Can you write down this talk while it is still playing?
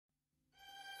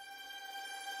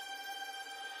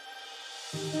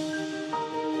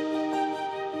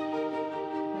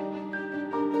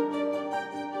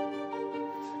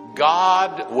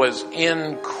God was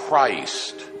in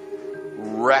Christ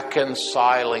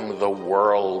reconciling the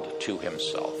world to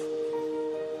himself.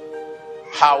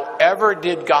 However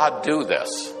did God do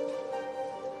this?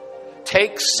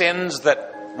 Take sins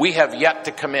that we have yet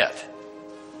to commit,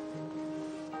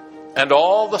 and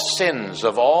all the sins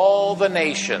of all the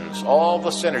nations, all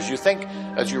the sinners. You think,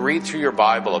 as you read through your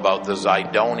Bible about the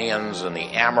Zidonians and the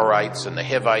Amorites and the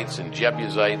Hivites and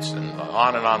Jebusites and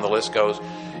on the list goes,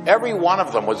 every one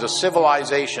of them was a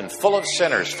civilization full of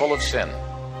sinners, full of sin.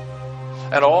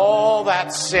 And all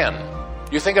that sin,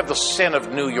 you think of the sin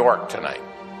of New York tonight,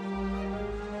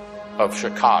 of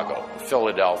Chicago,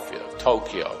 Philadelphia,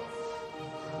 Tokyo,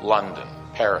 London,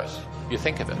 Paris. You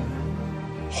think of it.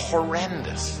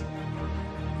 Horrendous.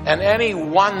 And any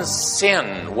one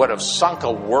sin would have sunk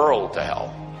a world to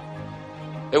hell.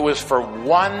 It was for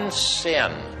one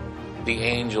sin the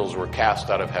angels were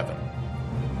cast out of heaven.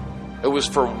 It was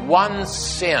for one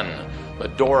sin the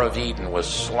door of Eden was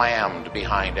slammed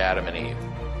behind Adam and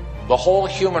Eve. The whole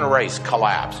human race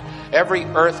collapsed. Every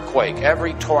earthquake,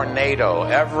 every tornado,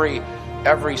 every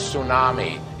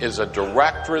tsunami is a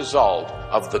direct result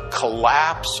of the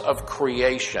collapse of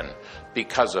creation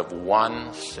because of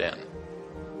one sin.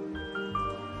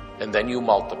 And then you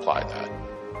multiply that.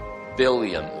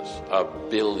 Billions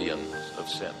of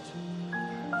sins.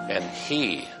 And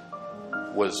he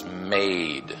was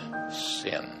made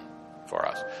sin for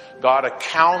us. God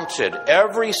accounted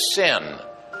every sin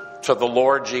to the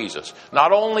Lord Jesus.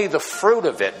 Not only the fruit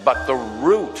of it, but the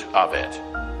root of it.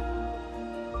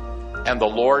 And the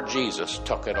Lord Jesus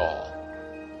took it all.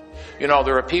 You know,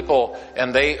 there are people,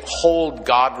 and they hold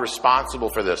God responsible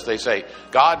for this. They say,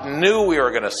 God knew we were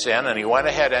going to sin, and he went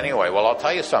ahead anyway. Well, I'll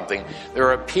tell you something.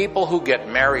 There are people who get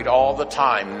married all the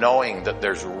time knowing that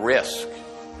there's risk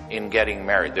in getting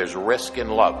married. There's risk in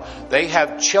love. They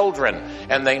have children,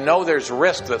 and they know there's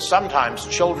risk that sometimes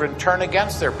children turn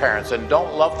against their parents and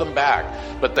don't love them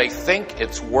back, but they think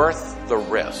it's worth the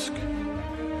risk.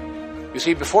 You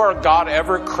see, before God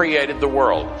ever created the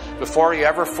world, before he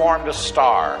ever formed a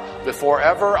star, before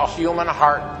ever a human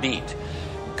heart beat,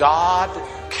 God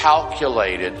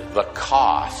calculated the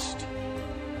cost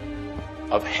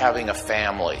of having a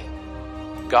family.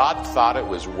 God thought it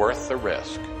was worth the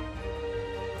risk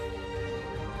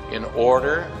in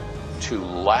order to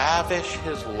lavish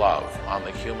his love on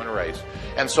the human race.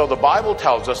 And so the Bible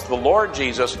tells us the Lord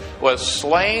Jesus was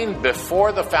slain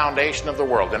before the foundation of the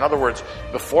world. In other words,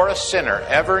 before a sinner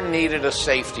ever needed a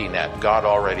safety net, God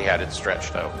already had it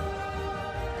stretched out.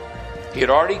 He had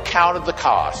already counted the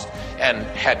cost and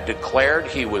had declared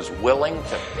he was willing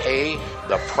to pay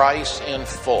the price in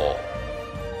full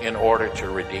in order to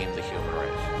redeem the human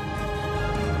race.